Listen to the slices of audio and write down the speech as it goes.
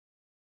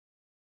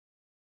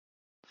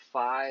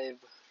5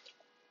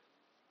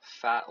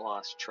 fat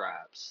loss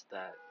traps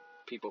that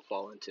people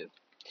fall into.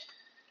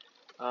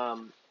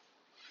 Um,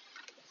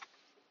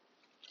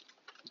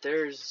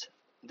 there's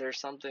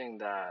something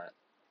that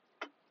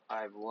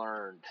I've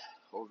learned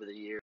over the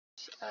years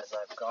as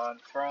I've gone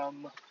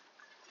from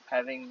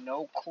having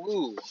no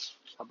clue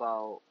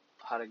about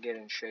how to get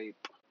in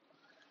shape,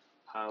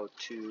 how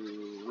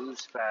to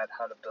lose fat,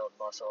 how to build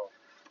muscle,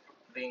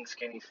 being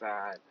skinny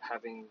fat,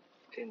 having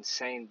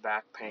insane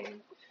back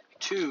pain,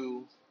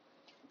 to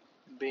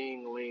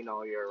being lean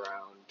all year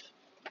round,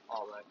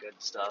 all that good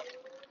stuff,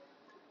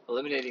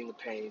 eliminating the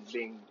pain,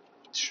 being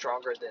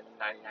stronger than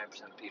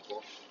 99% of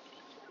people.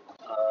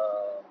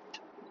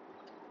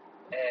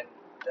 And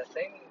the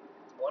thing,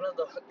 one of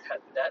the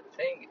that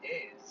thing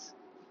is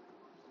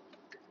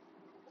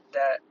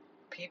that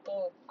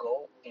people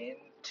go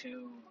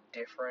into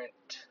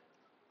different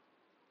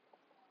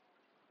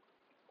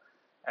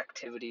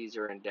activities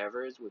or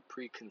endeavors with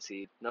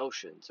preconceived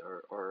notions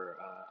or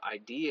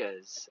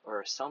ideas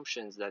or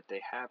assumptions that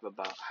they have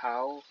about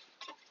how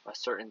a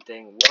certain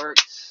thing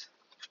works.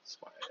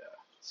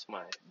 It's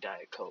my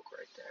Diet Coke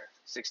right there,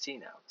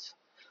 16 ounce,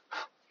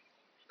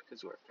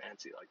 because we're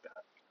fancy like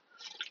that.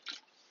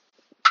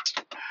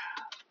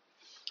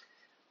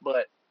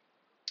 But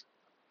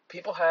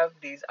people have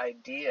these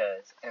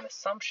ideas and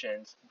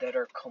assumptions that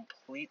are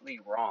completely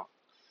wrong.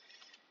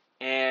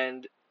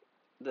 And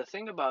the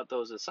thing about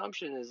those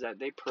assumptions is that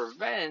they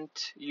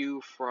prevent you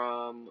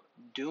from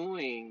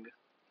doing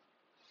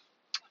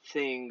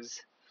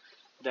things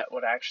that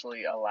would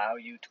actually allow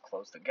you to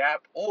close the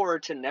gap, or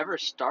to never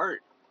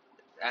start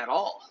at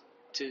all,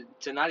 to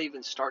not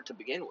even start to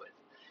begin with.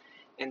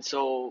 And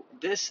so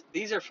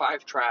these are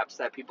 5 traps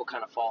that people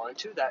kind of fall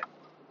into that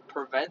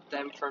prevent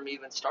them from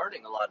even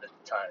starting a lot of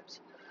times.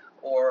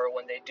 Or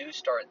when they do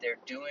start, they're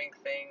doing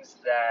things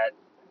that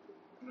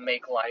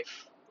make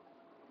life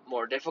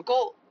more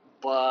difficult,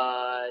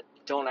 but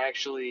don't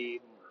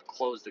actually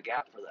close the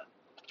gap for them,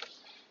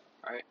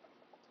 right?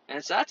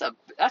 And so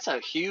that's a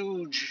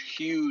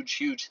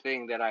huge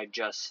thing that I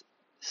just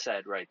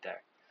said right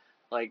there.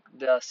 Like,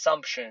 the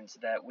assumptions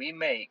that we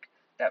make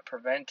that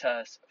prevent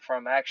us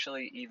from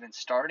actually even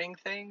starting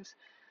things,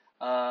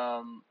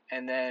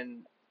 and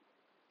then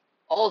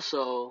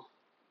also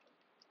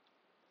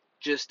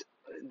just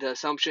the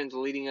assumptions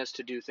leading us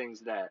to do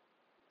things that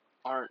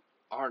aren't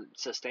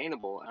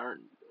sustainable,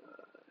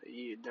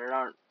 they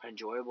aren't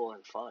enjoyable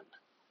and fun.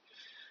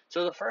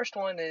 So the first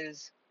one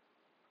is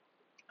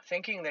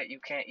thinking that you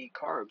can't eat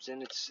carbs,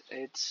 and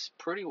it's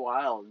pretty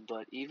wild.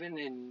 But even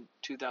in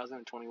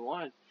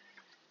 2021,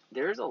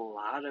 there's a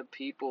lot of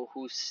people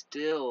who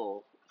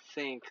still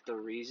think the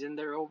reason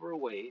they're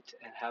overweight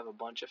and have a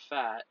bunch of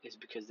fat is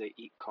because they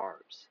eat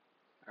carbs.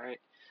 All right.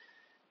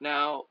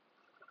 Now,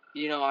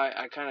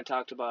 I kind of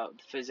talked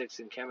about physics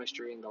and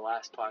chemistry in the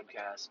last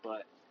podcast,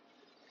 but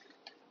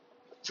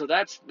so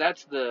that's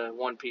the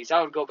one piece.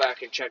 I would go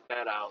back and check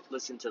that out.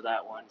 Listen to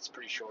that one. It's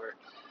pretty short.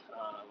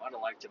 I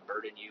don't like to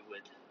burden you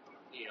with,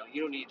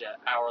 you don't need an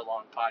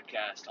hour-long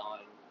podcast on,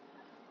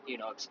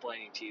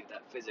 explaining to you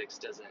that physics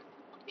doesn't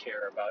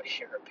care about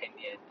your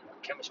opinion.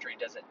 Chemistry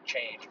doesn't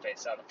change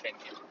based on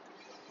opinion.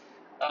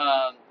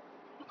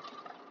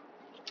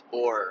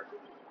 Or,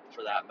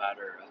 for that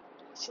matter,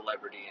 a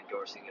celebrity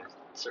endorsing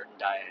a certain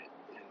diet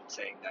and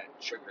saying that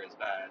sugar is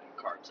bad and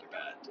carbs are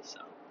bad. So,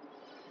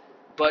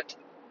 but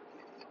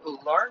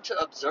learn to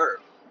observe.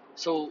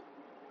 So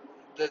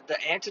the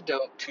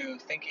antidote to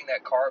thinking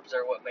that carbs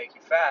are what make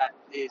you fat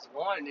is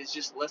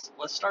just let's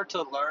start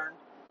to learn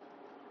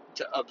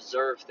to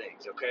observe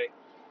things, okay?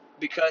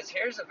 Because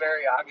here's a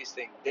very obvious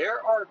thing.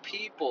 There are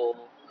people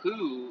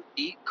who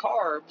eat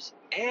carbs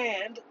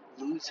and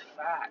lose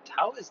fat.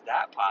 How is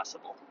that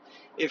possible?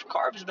 If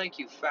carbs make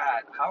you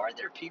fat, how are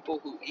there people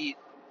who eat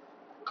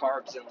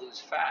carbs and lose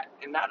fat?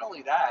 And not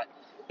only that,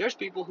 there's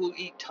people who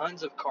eat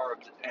tons of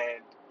carbs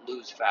and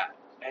lose fat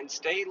and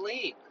stay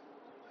lean.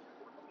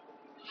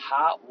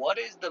 What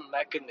is the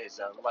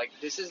mechanism? Like,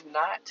 this is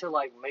not to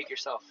make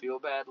yourself feel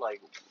bad,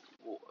 like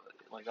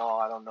oh,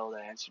 I don't know the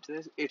answer to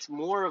this. It's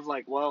more of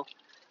well,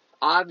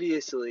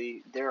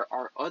 obviously there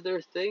are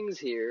other things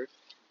here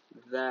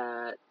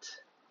that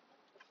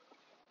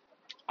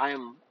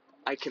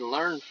I can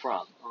learn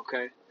from,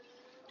 okay?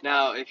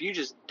 Now, if you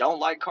just don't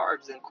like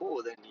carbs, then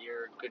cool, then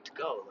you're good to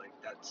go.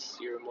 That's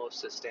your most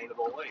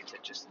sustainable way, to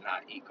just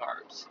not eat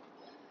carbs.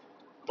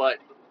 But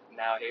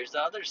now here's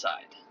the other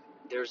side.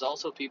 There's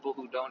also people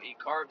who don't eat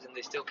carbs and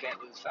they still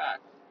can't lose fat.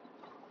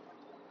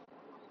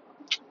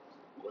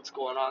 What's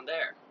going on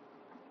there?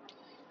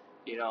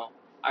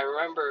 I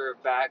remember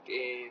back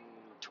in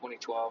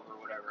 2012 or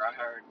whatever, I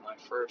hired my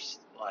first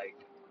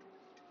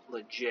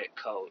legit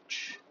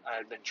coach. I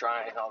had been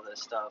trying all this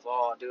stuff.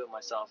 Oh, I'll do it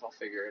myself. I'll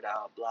figure it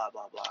out. Blah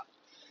blah blah.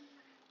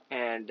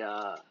 And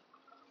I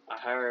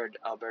hired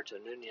Alberto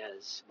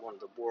Nunez, one of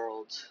the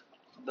world's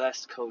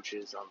best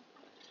coaches,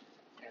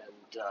 and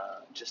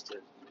just a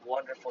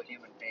wonderful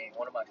human being,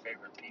 one of my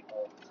favorite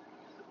people.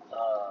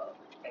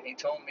 And he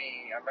told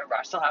me, I remember,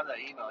 I still have that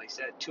email. He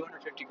said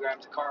 250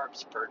 grams of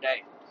carbs per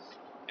day.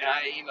 And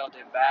I emailed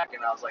him back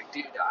and I was like,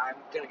 dude, I'm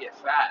going to get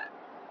fat.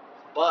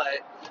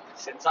 But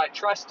since I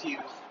trust you,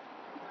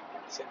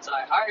 since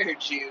I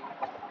hired you,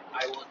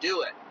 I will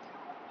do it.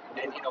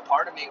 And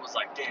part of me was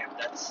like, damn,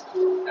 that's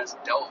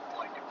dope.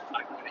 Like, if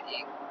I'm gonna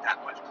eat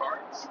that much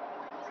carbs.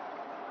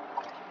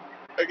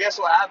 But guess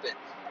what happened?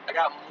 I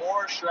got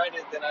more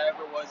shredded than I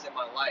ever was in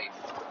my life.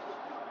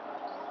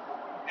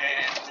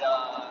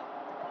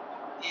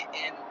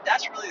 And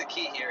that's really the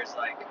key here is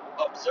like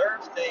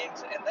observe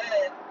things and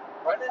then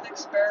run an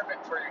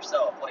experiment for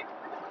yourself. Like,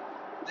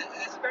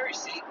 it's very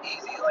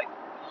easy. Like,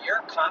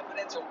 your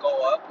confidence will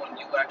go up when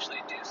you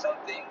actually do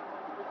something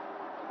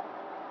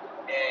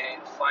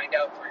and find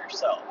out for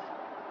yourself,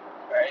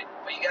 right?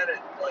 But you gotta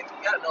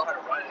know how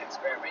to run an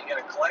experiment. You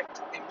gotta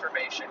collect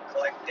information,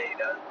 collect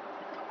data,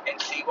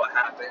 and see what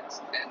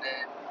happens. And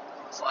then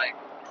it's like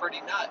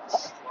pretty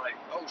nuts. Like,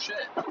 oh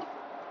shit,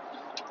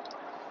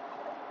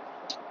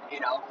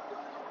 you know.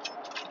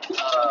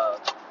 Uh,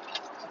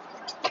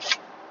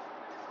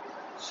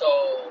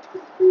 so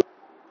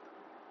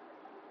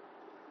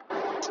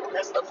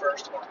that's the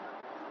first one.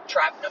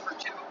 Trap number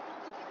two: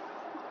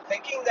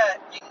 thinking that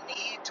you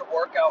need to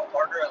work out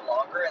harder and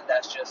longer, and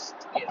that's just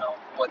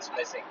what's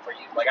missing for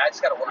you. Like, I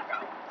just gotta work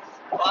out.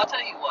 Well, I'll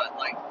tell you what.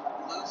 Like,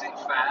 losing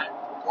fat,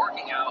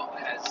 working out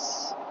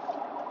has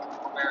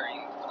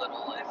very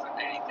little, if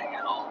anything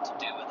at all, to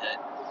do with it.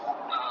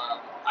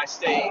 I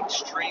stay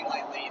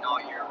extremely lean all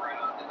year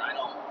round, and I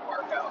don't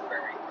work out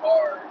very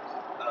hard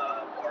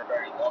or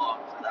very long,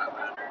 for that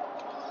matter.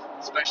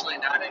 Especially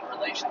not in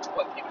relation to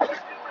what people are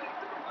doing.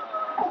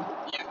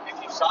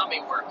 If you saw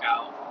me work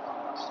out,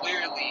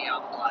 clearly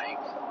I'm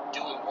like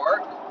doing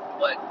work,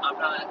 but I'm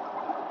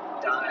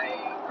not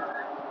dying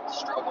or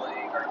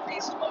struggling or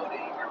beast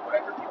moding or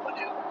whatever people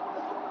do.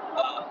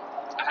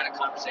 I had a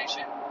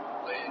conversation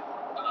with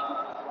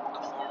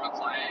a former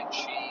client.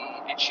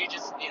 She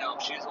just,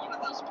 she was one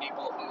of those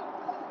people who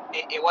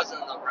it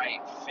wasn't the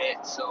right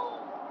fit. So,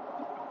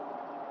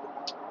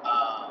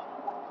 um,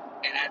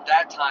 and at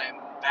that time,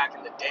 back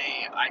in the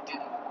day, I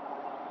didn't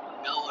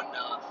know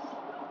enough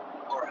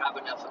or have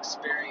enough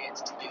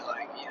experience to be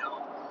like,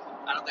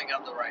 I don't think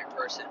I'm the right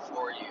person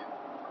for you.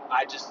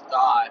 I just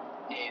thought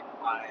in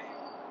my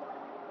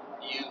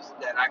youth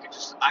that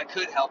I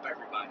could help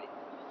everybody,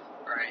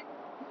 right?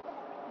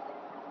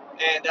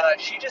 And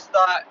she just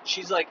thought,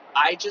 she's like,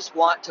 I just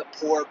want to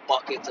pour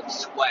buckets of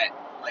sweat.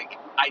 Like,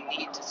 I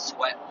need to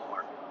sweat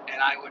more.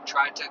 And I would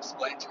try to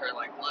explain to her,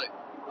 like, look,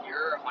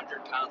 you're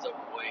 100 pounds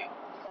overweight.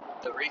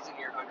 The reason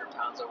you're 100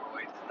 pounds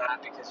overweight is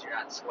not because you're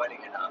not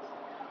sweating enough.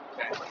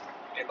 Okay?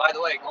 And by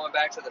the way, going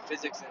back to the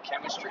physics and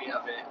chemistry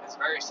of it, it's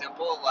very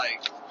simple.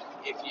 Like,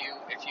 if you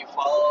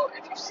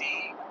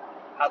see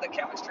how the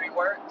chemistry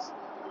works,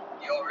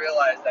 you'll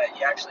realize that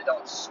you actually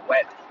don't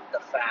sweat the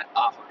fat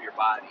off of your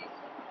body,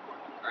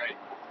 right?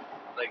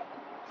 Like,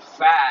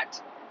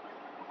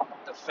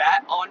 the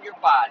fat on your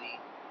body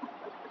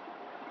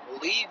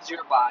leaves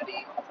your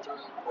body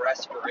through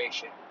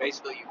respiration.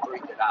 Basically, you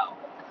breathe it out.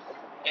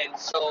 And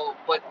so,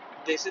 but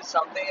this is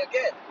something,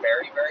 again,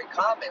 very, very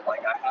common.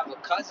 Like, I have a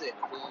cousin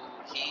who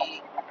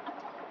he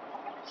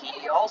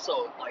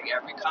also, like,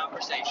 every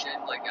conversation,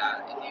 like,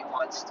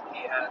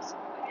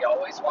 he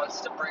always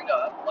wants to bring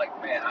up,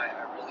 like, man, I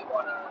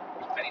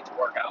need to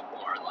work out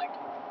more. Like,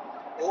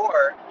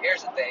 or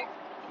here's the thing,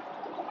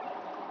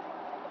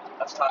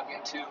 I was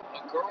talking to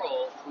a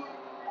girl who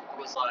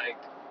was like,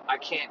 I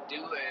can't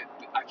do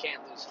it, I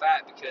can't lose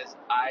fat because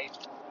I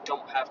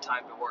don't have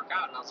time to work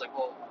out. And I was like,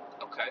 well,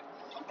 okay,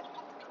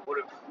 what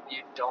if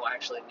you don't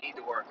actually need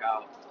to work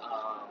out?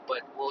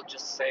 But we'll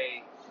just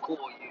say,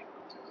 cool, you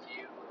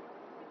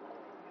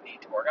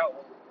need to work out.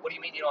 Well, what do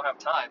you mean you don't have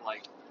time?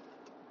 Like,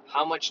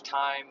 how much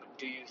time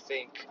do you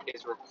think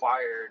is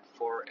required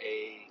for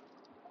a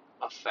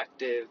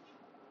effective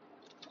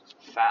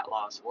fat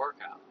loss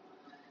workout?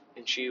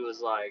 And she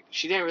was like,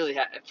 she didn't really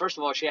have, first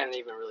of all, she hadn't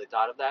even really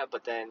thought of that,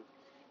 but then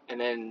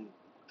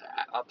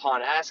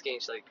upon asking,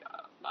 she's like,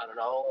 I don't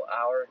know,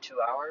 hour, 2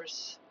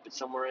 hours,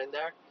 somewhere in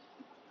there.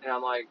 And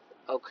I'm like,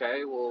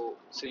 okay, well,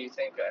 so you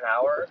think an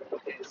hour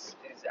is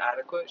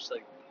adequate? She's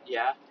like,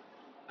 yeah.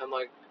 I'm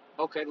like,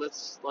 okay,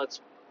 let's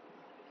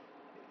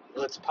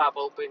pop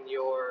open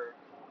your,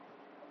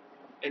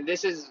 and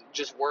this is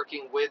just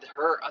working with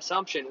her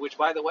assumption, which,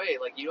 by the way,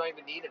 like, you don't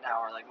even need an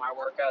hour. Like, my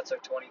workouts are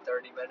 20,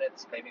 30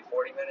 minutes, maybe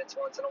 40 minutes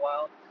once in a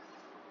while.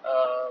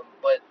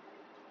 But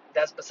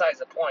that's besides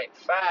the point.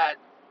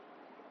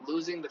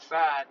 Losing the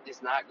fat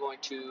is not going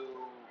to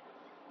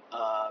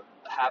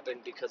happen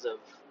because of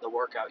the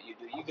workout you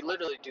do. You can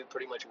literally do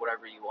pretty much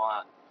whatever you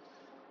want.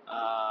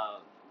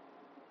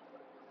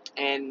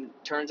 And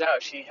turns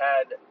out she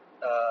had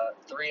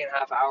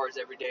 3.5 hours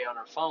every day on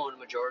her phone,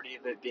 majority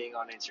of it being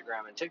on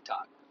Instagram and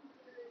TikTok.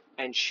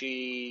 And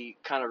she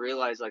kind of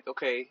realized, like,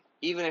 okay,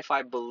 even if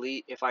I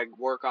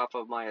work off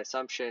of my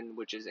assumption,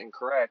 which is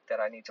incorrect, that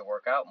I need to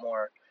work out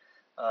more,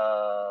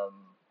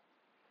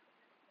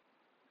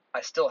 I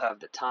still have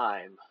the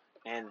time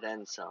and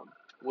then some,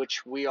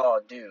 which we all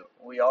do.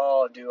 We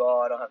all do.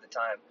 Oh, I don't have the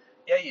time.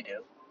 Yeah, you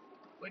do.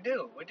 We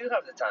do. We do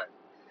have the time.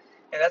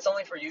 And that's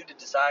only for you to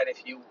decide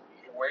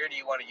where do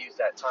you want to use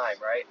that time,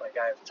 right? Like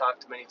I've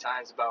talked many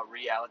times about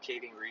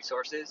reallocating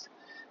resources,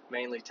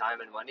 mainly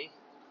time and money.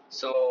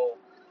 So,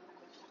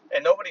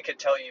 and nobody could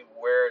tell you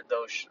where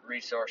those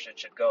resources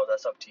should go.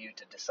 That's up to you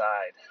to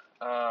decide.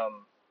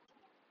 Um,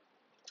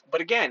 but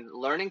again,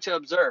 learning to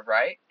observe,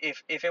 right?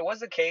 If it was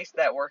the case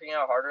that working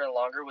out harder and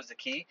longer was the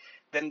key,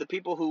 then the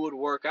people who would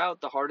work out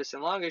the hardest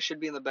and longest should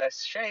be in the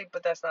best shape,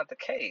 but that's not the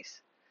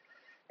case.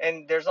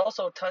 And there's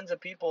also tons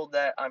of people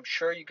that I'm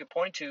sure you could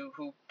point to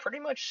who pretty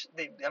much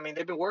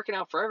they've been working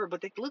out forever, but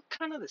they look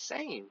kind of the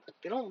same.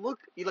 They don't look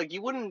like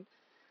you wouldn't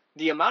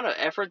the amount of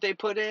effort they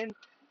put in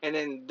and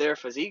then their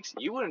physiques,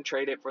 you wouldn't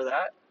trade it for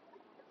that.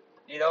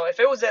 You know,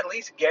 if it was at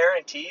least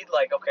guaranteed,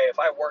 like, okay, if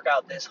I work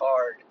out this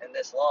hard and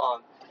this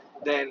long,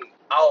 then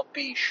I'll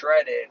be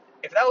shredded.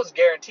 If that was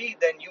guaranteed,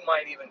 then you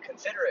might even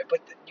consider it. But,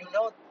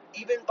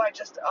 even by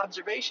just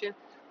observation,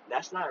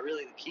 that's not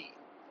really the key,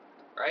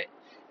 right?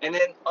 And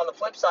then on the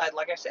flip side,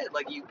 like I said,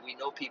 we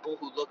know people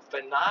who look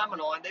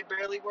phenomenal and they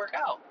barely work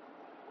out.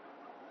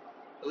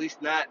 At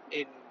least not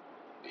you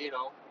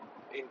know,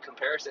 in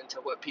comparison to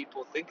what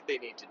people think they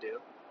need to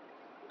do,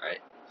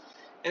 right?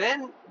 And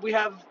then we've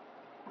had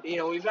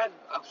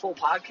a full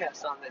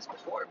podcast on this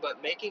before,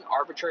 but making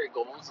arbitrary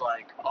goals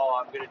like,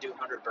 oh, I'm going to do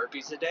 100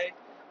 burpees a day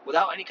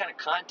without any kind of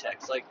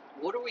context. Like,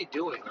 what are we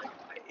doing?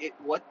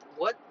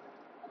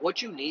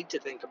 What you need to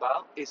think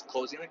about is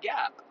closing the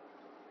gap.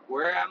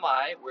 Where am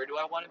I? Where do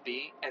I want to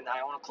be? And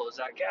I want to close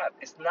that gap.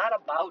 It's not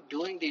about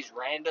doing these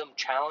random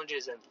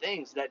challenges and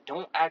things that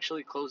don't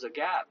actually close a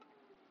gap.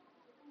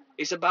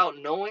 It's about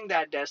knowing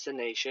that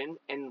destination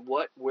and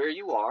where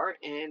you are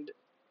and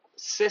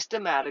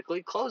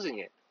systematically closing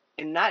it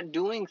and not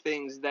doing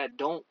things that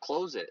don't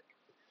close it.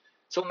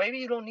 So maybe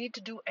you don't need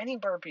to do any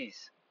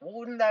burpees.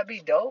 Wouldn't that be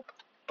dope?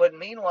 But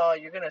meanwhile,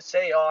 you're going to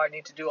say, oh, I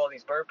need to do all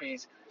these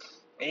burpees.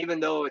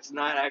 Even though it's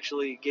not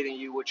actually getting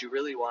you what you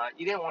really want,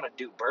 you didn't want to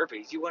do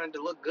burpees. You wanted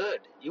to look good.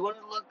 You wanted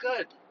to look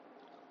good.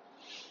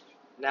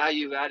 Now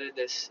you've added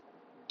this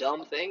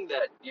dumb thing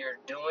that you're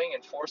doing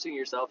and forcing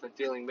yourself and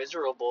feeling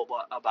miserable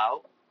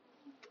about,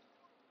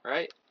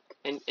 right?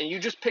 And you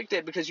just picked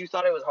it because you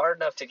thought it was hard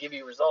enough to give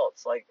you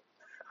results. Like,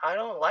 I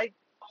don't like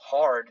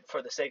hard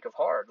for the sake of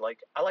hard. Like,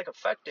 I like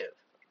effective.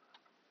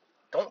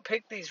 Don't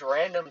pick these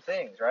random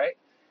things, right?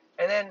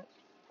 And then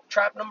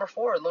trap number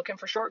 4, looking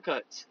for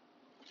shortcuts.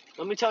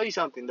 Let me tell you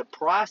something. The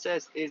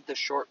process is the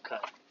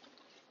shortcut.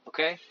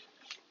 Okay?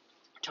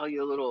 I'll tell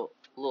you a little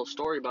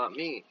story about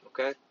me,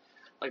 okay?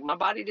 Like, my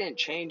body didn't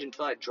change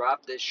until I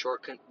dropped this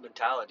shortcut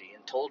mentality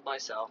and told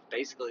myself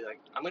basically, like,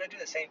 I'm going to do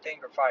the same thing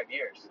for 5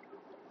 years.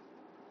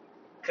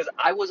 Because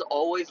I was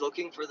always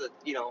looking for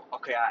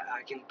okay,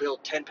 I can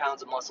build 10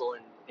 pounds of muscle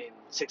in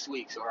 6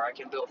 weeks, or I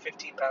can build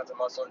 15 pounds of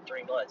muscle in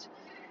 3 months.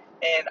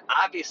 And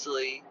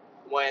obviously,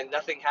 when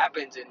nothing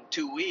happens in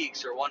 2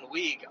 weeks or 1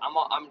 week,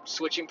 I'm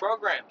switching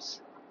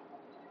programs.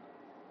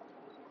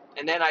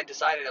 And then I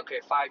decided, okay,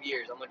 5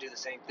 years, I'm going to do the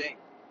same thing.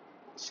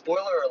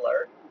 Spoiler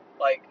alert,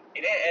 like,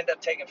 it didn't end up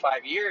taking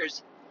 5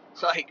 years,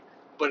 like,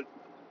 but,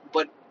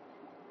 but,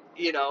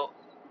 you know,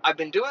 I've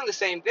been doing the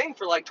same thing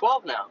for like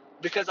 12 now,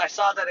 because I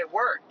saw that it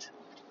worked,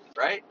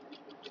 right?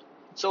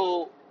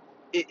 So,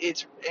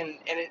 and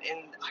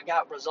I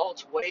got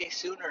results way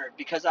sooner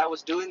because I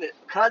was doing it,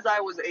 because I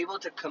was able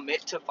to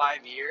commit to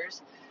 5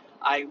 years.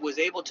 I was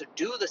able to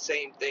do the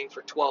same thing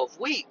for 12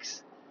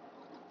 weeks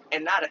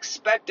and not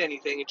expect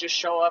anything and just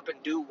show up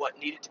and do what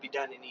needed to be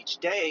done in each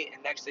day.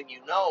 And next thing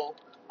you know,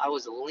 I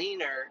was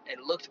leaner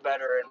and looked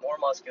better and more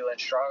muscular and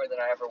stronger than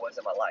I ever was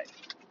in my life.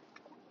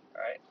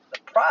 All right? The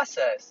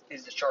process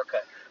is the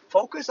shortcut.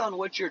 Focus on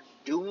what you're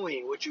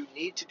doing, what you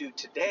need to do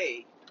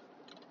today,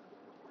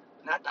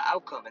 not the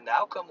outcome. And the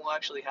outcome will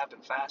actually happen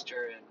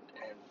faster and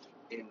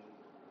in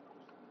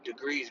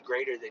degrees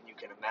greater than you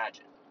can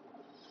imagine.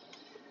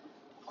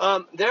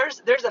 There's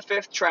a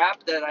 5th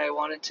trap that I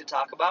wanted to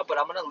talk about, but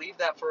I'm going to leave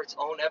that for its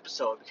own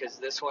episode because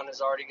this one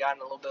has already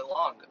gotten a little bit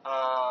long.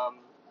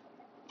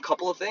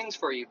 Couple of things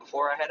for you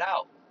before I head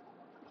out.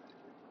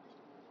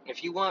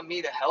 If you want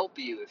me to help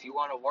you, if you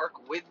want to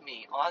work with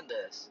me on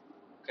this,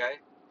 okay,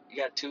 you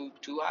got two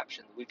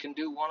options. We can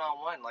do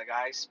one-on-one. Like,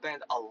 I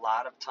spend a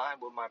lot of time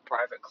with my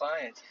private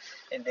clients,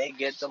 and they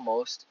get the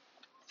most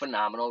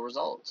phenomenal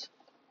results.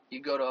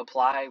 You go to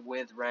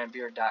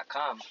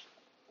applywithranbir.com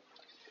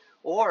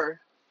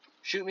or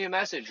shoot me a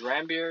message,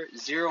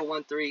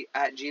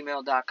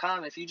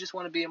 rambir013@gmail.com, if you just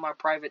want to be in my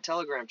private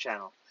Telegram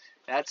channel.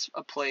 That's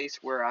a place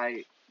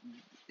where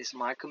it's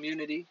my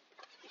community.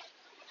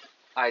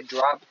 I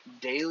drop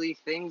daily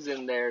things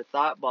in there,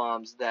 thought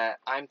bombs that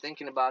I'm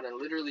thinking about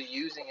and literally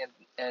using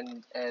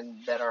and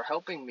that are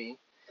helping me.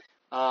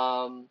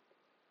 And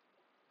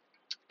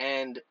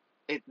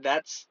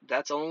that's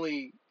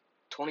only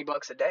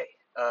 $20 a day.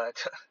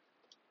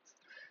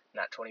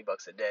 Not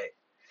 $20 a day.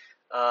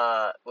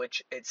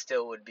 Which it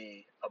still would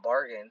be a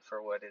bargain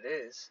for what it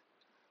is,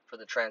 for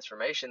the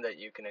transformation that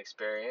you can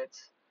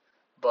experience.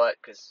 But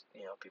because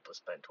people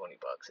spend $20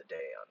 a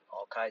day on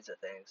all kinds of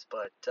things,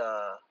 but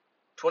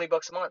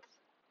 $20 a month,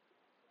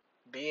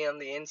 be on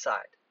the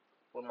inside.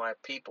 with my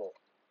people.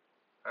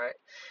 All right,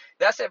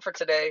 that's it for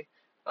today.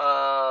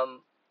 I'll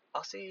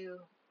see you.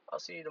 I'll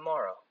see you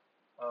tomorrow.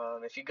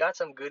 If you got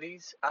some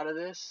goodies out of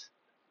this,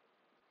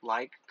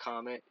 like,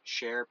 comment,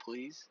 share,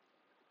 please.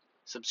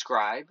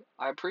 Subscribe.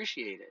 I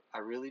appreciate it. I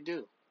really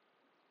do.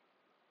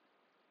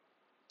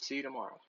 See you tomorrow.